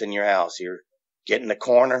breaks in your house, you're getting the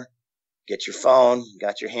corner, get your phone,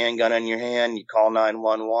 got your handgun in your hand, you call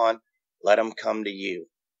 911, let them come to you.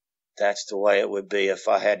 That's the way it would be if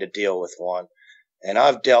I had to deal with one. And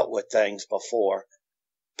I've dealt with things before,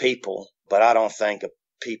 people, but I don't think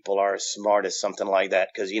people are as smart as something like that,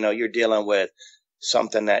 because, you know, you're dealing with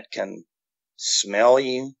something that can smell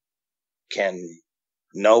you, can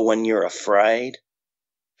know when you're afraid,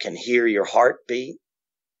 can hear your heartbeat.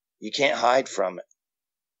 You can't hide from it.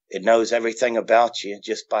 It knows everything about you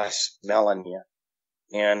just by smelling you.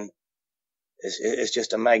 And it's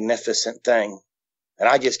just a magnificent thing. And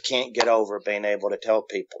I just can't get over being able to tell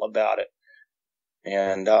people about it.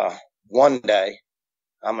 And one day,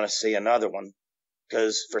 I'm going to see another one.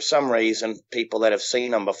 Because for some reason, people that have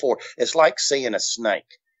seen them before, it's like seeing a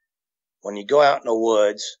snake. When you go out in the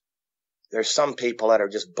woods, there's some people that are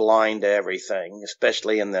just blind to everything,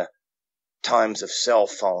 especially in the times of cell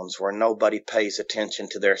phones where nobody pays attention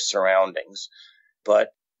to their surroundings. But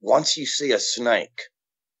once you see a snake,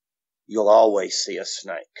 you'll always see a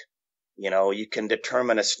snake. You know, you can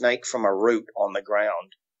determine a snake from a root on the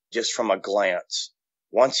ground, just from a glance.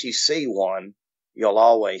 Once you see one, you'll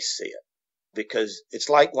always see it. Because it's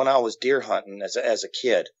like when I was deer hunting as a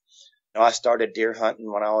kid. You know, I started deer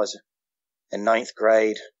hunting when I was in 9th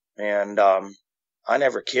grade, and I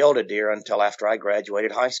never killed a deer until after I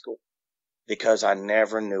graduated high school, because I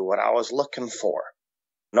never knew what I was looking for.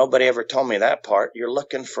 Nobody ever told me that part. You're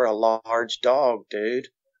looking for a large dog, dude.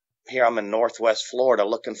 Here I'm in Northwest Florida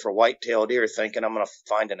looking for white-tailed deer, thinking I'm going to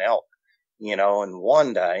find an elk, you know, and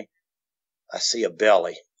one day I see a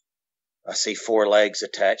belly. I see 4 legs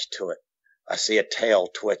attached to it. I see a tail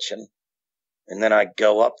twitching. And then I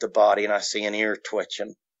go up the body and I see an ear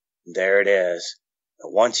twitching. There it is.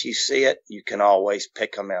 And once you see it, you can always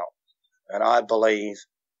pick them out. And I believe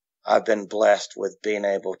I've been blessed with being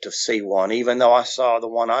able to see one. Even though I saw the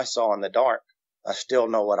one I saw in the dark, I still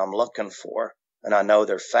know what I'm looking for. And I know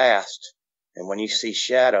they're fast. And when you see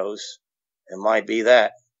shadows, it might be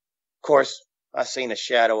that. Of course, I seen a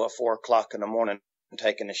shadow at 4 o'clock in the morning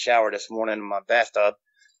taking a shower this morning in my bathtub.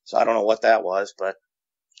 So I don't know what that was, but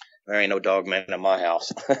there ain't no Dogman in my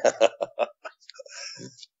house. But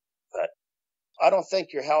I don't think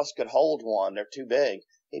your house could hold one. They're too big.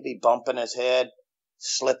 He'd be bumping his head,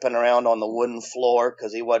 slipping around on the wooden floor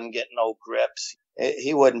because he wasn't getting no grips.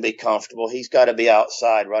 He wouldn't be comfortable. He's got to be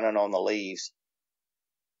outside running on the leaves.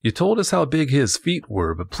 You told us how big his feet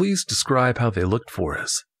were, but please describe how they looked for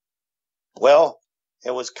us. Well,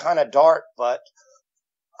 it was kind of dark, but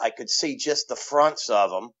I could see just the fronts of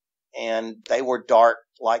them, and they were dark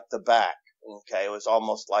like the back. Okay, it was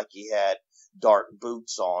almost like he had dark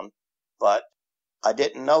boots on, but I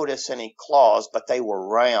didn't notice any claws, but they were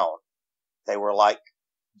round. They were like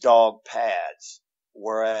dog pads.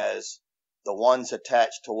 whereas the ones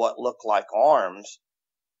attached to what looked like arms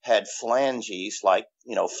had phalanges, like,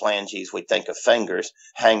 phalanges, we think of fingers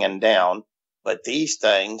hanging down, but these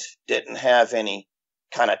things didn't have any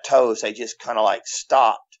kind of toes. They just kind of like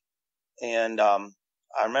stopped. And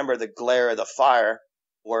I remember the glare of the fire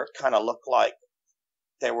where it kind of looked like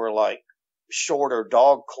they were like shorter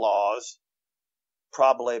dog claws,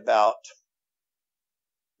 probably about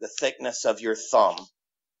the thickness of your thumb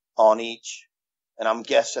on each. And I'm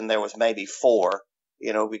guessing there was maybe 4,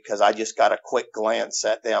 because I just got a quick glance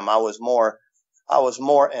at them. I was more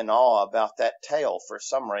in awe about that tail for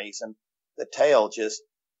some reason. The tail just,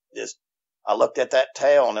 I looked at that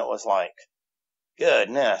tail and it was like,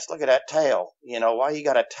 goodness, look at that tail. Why you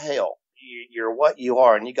got a tail? You're what you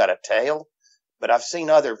are and you got a tail. But I've seen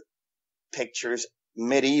other pictures,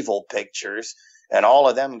 medieval pictures, and all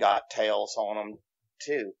of them got tails on them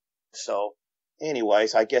too. So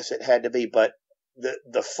anyways, I guess it had to be, but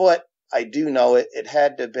the foot, I do know it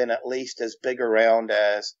had to have been at least as big around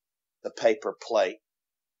as the paper plate.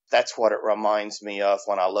 That's what it reminds me of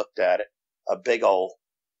when I looked at it, a big old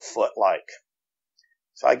foot like.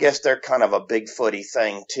 So I guess they're kind of a Bigfooty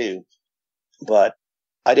thing too, but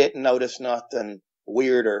I didn't notice nothing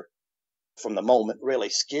weird or from the moment really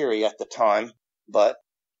scary at the time, but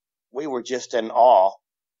we were just in awe.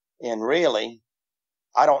 And really,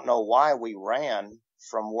 I don't know why we ran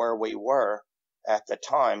from where we were at the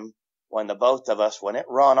time when it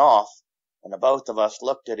run off, and the both of us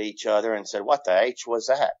looked at each other and said, what the H was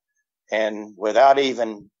that? And without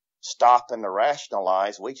even stopping to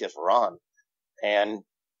rationalize, we just run. And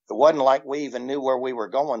it wasn't like we even knew where we were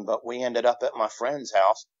going, but we ended up at my friend's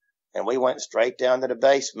house, and we went straight down to the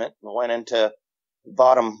basement and went into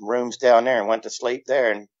bottom rooms down there and went to sleep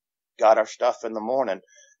there and got our stuff in the morning.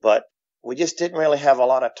 But we just didn't really have a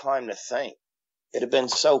lot of time to think. It had been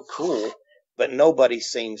so cool, but nobody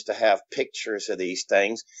seems to have pictures of these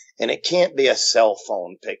things, and it can't be a cell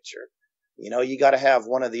phone picture. You got to have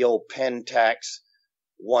one of the old Pentax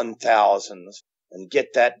 1000s and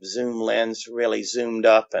get that zoom lens really zoomed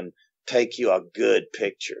up and take you a good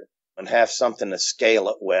picture and have something to scale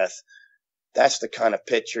it with. That's the kind of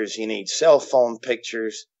pictures you need. Cell phone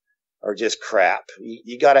pictures are just crap.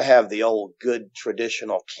 You got to have the old good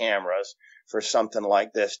traditional cameras for something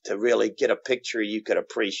like this to really get a picture you could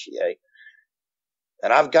appreciate.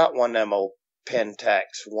 And I've got one of them old Pentax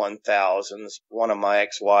 1000s. One of my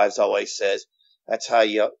ex-wives always says that's how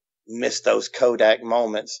you miss those Kodak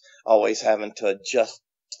moments, always having to adjust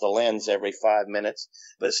the lens every 5 minutes.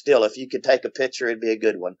 But still, if you could take a picture, it'd be a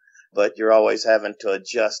good one. But you're always having to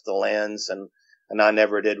adjust the lens, and I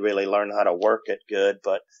never did really learn how to work it good.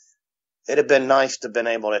 But it'd have been nice to have been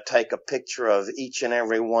able to take a picture of each and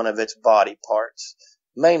every one of its body parts,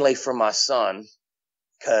 mainly for my son,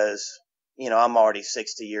 because, I'm already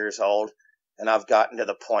 60 years old, and I've gotten to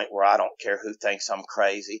the point where I don't care who thinks I'm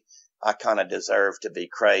crazy. I kind of deserve to be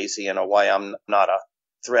crazy in a way. I'm not a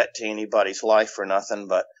threat to anybody's life or nothing,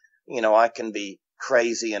 but, I can be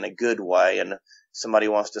crazy in a good way. And somebody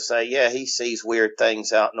wants to say, yeah, he sees weird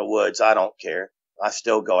things out in the woods. I don't care. I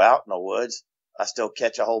still go out in the woods. I still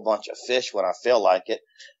catch a whole bunch of fish when I feel like it,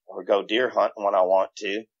 or go deer hunting when I want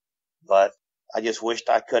to. But I just wished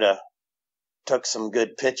I could have took some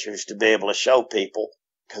good pictures to be able to show people,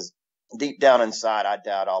 because deep down inside, I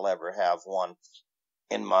doubt I'll ever have one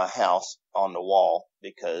in my house on the wall,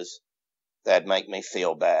 because that'd make me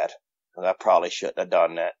feel bad. I probably shouldn't have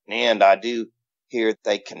done that. And I do hear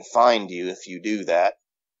they can find you if you do that.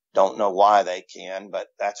 Don't know why they can, but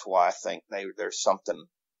that's why I think there's something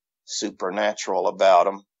supernatural about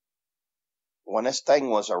them. When this thing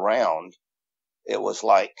was around, it was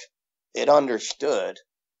like it understood.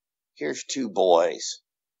 Here's two boys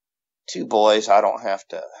I don't have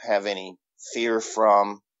to have any fear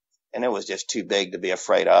from, and it was just too big to be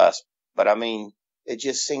afraid of us. But I mean, it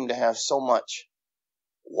just seemed to have so much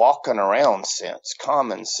walking around sense,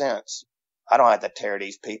 common sense. I don't have to tear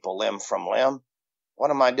these people limb from limb. What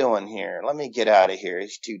am I doing here? Let me get out of here.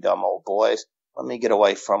 These two dumb old boys. Let me get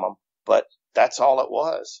away from them. But that's all it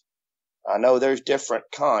was. I know there's different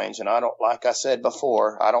kinds, and like I said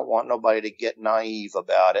before, I don't want nobody to get naive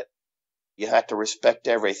about it. You have to respect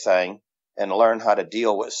everything and learn how to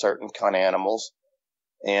deal with certain kind of animals.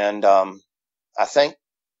 And I think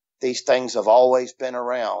these things have always been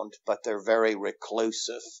around, but they're very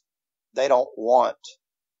reclusive. They don't want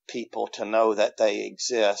people to know that they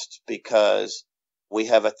exist, because we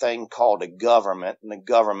have a thing called a government, and the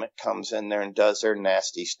government comes in there and does their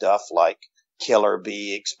nasty stuff like killer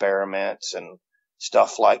bee experiments and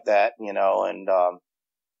stuff like that, and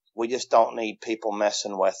we just don't need people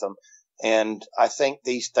messing with them. And I think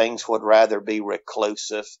these things would rather be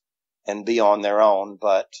reclusive and be on their own.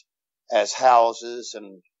 But as houses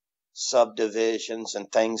and subdivisions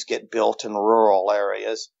and things get built in rural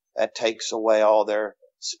areas, that takes away all their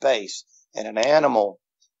space. And an animal,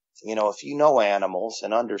 if you know animals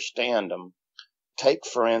and understand them, take,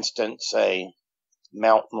 for instance, a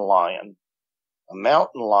mountain lion. A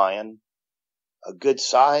mountain lion, a good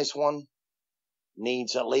size one,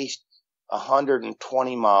 needs at least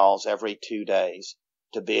 120 miles every 2 days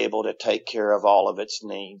to be able to take care of all of its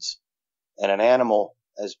needs. And an animal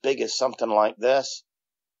as big as something like this,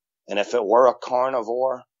 and if it were a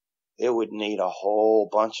carnivore, it would need a whole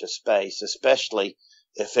bunch of space, especially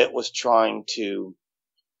if it was trying to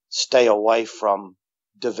stay away from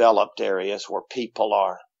developed areas where people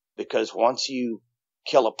are. Because once you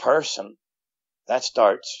kill a person, that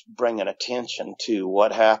starts bringing attention to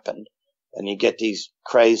what happened. And you get these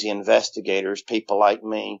crazy investigators, people like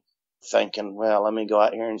me, thinking, well, let me go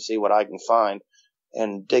out here and see what I can find,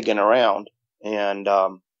 and digging around. And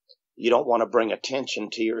you don't want to bring attention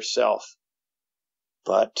to yourself.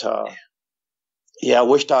 But, yeah, I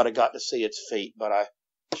wished I'd have got to see its feet, but I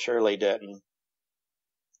surely didn't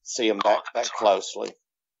see them that closely.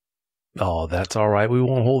 Oh, that's all right. We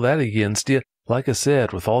won't hold that against you. Like I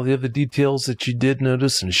said, with all the other details that you did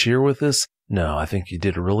notice and share with us, no, I think you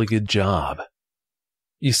did a really good job.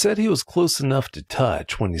 You said he was close enough to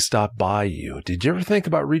touch when he stopped by you. Did you ever think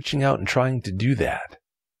about reaching out and trying to do that?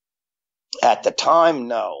 At the time,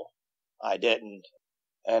 no, I didn't.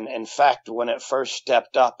 And in fact, when it first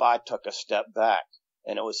stepped up, I took a step back,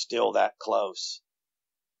 and it was still that close.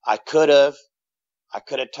 I could have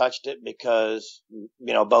touched it because,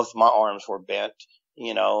 both my arms were bent,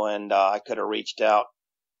 and I could have reached out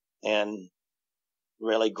and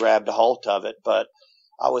really grabbed a hold of it. But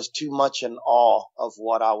I was too much in awe of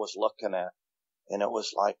what I was looking at. And it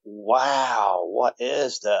was like, wow, what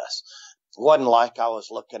is this? It wasn't like I was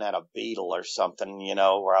looking at a beetle or something,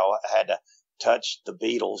 where I had to touch the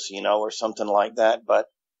beetles, or something like that. But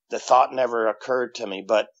the thought never occurred to me,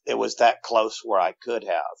 but it was that close where I could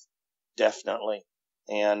have, definitely.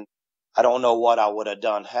 And I don't know what I would have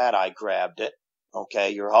done had I grabbed it. Okay,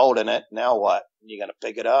 you're holding it. Now what? You going to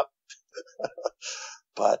pick it up?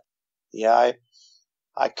 But yeah,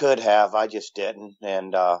 I could have. I just didn't.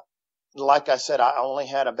 And like I said, I only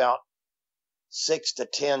had about 6 to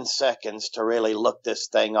 10 seconds to really look this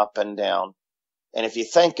thing up and down. And if you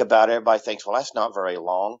think about it, everybody thinks, well, that's not very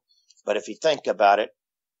long. But if you think about it,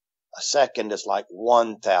 a second is like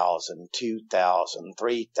 1,000, 2,000,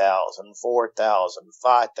 3,000, 4,000,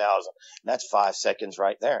 5,000. And that's 5 seconds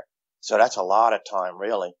right there. So that's a lot of time,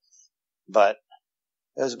 really. But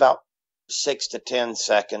it was about 6 to 10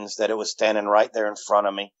 seconds that it was standing right there in front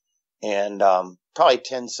of me. And probably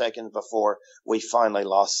 10 seconds before we finally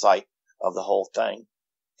lost sight of the whole thing.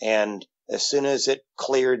 And as soon as it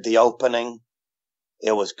cleared the opening,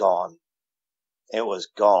 it was gone. It was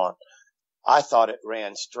gone. I thought it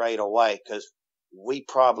ran straight away because we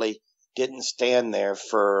probably didn't stand there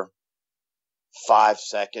for 5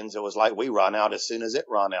 seconds. It was like we run out as soon as it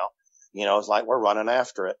run out. It's like we're running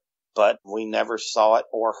after it. But we never saw it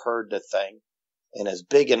or heard the thing. And as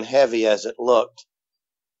big and heavy as it looked,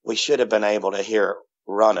 we should have been able to hear it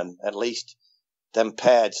running, at least them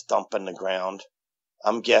pads thumping the ground.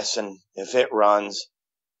 I'm guessing if it runs,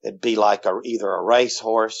 it'd be like either a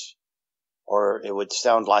racehorse or it would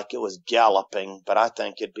sound like it was galloping, but I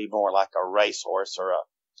think it'd be more like a racehorse or a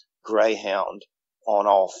greyhound on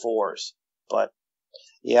all fours. But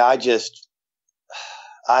yeah,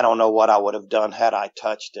 I don't know what I would have done had I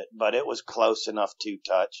touched it, but it was close enough to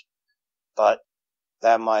touch. But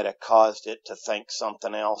that might have caused it to think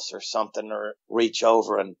something else or something, or reach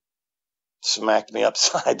over and smack me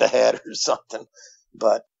upside the head or something.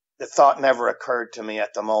 But the thought never occurred to me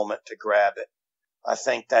at the moment to grab it. I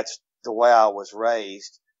think that's the way I was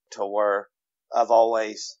raised, to where I've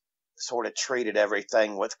always sort of treated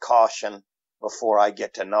everything with caution before I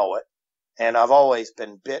get to know it. And I've always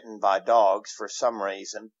been bitten by dogs for some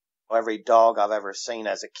reason. Every dog I've ever seen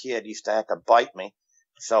as a kid used to have to bite me.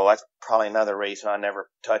 So that's probably another reason I never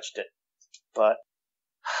touched it. But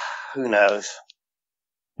who knows?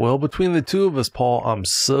 Well, between the two of us, Paul, I'm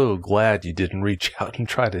so glad you didn't reach out and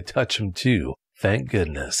try to touch him too. Thank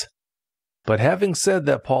goodness. But having said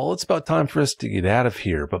that, Paul, it's about time for us to get out of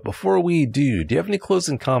here. But before we do you have any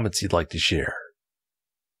closing comments you'd like to share?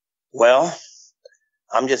 Well,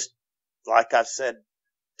 I'm just, like I've said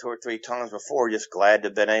 2 or 3 times before, just glad to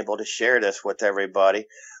have been able to share this with everybody.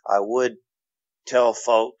 I would tell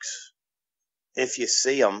folks, if you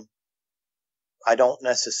see them, I don't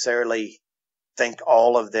necessarily think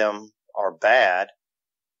all of them are bad.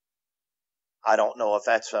 I don't know if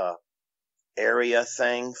that's a area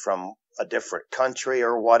thing from a different country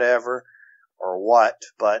or whatever or what,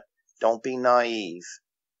 but don't be naive,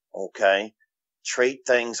 okay? Treat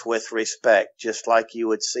things with respect, just like you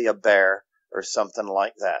would see a bear or something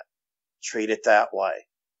like that. Treat it that way.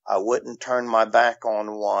 I wouldn't turn my back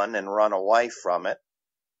on one and run away from it.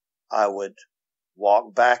 I would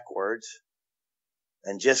walk backwards.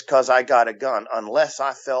 And just 'cause I got a gun, unless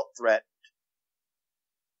I felt threatened,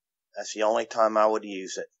 that's the only time I would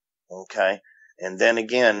use it, okay? And then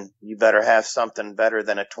again, you better have something better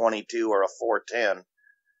than a 22 or a 410.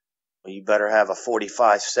 You better have a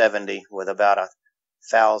 45-70 with about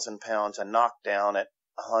 1,000 pounds of knockdown at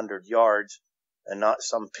 100 yards and not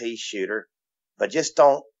some pea shooter. But just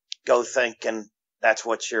don't go thinking that's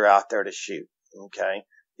what you're out there to shoot, okay?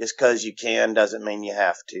 Just 'cause you can doesn't mean you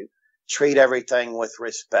have to. Treat everything with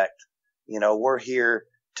respect. You know, we're here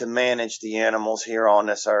to manage the animals here on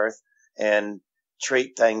this earth and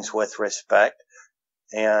treat things with respect.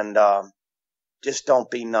 And just don't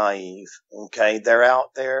be naive, okay? They're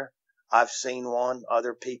out there. I've seen one.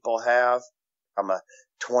 Other people have. I'm a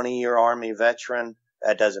 20-year Army veteran.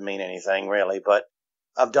 That doesn't mean anything, really, but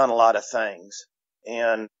I've done a lot of things.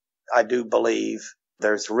 And I do believe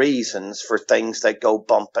there's reasons for things that go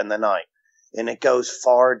bump in the night. And it goes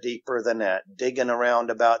far deeper than that. Digging around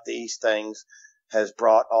about these things has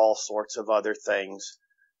brought all sorts of other things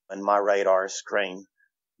in my radar screen.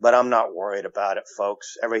 But I'm not worried about it,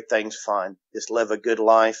 folks. Everything's fine. Just live a good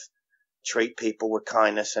life. Treat people with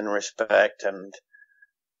kindness and respect, and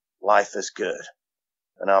life is good.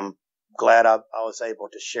 And I'm glad I was able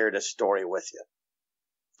to share this story with you.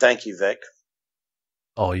 Thank you, Vic.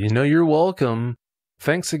 Oh, you know you're welcome.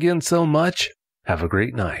 Thanks again so much. Have a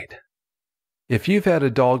great night. If you've had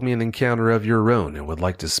a Dogman encounter of your own and would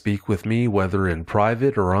like to speak with me, whether in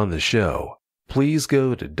private or on the show, please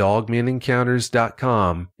go to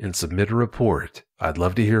dogmanencounters.com and submit a report. I'd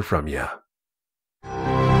love to hear from you.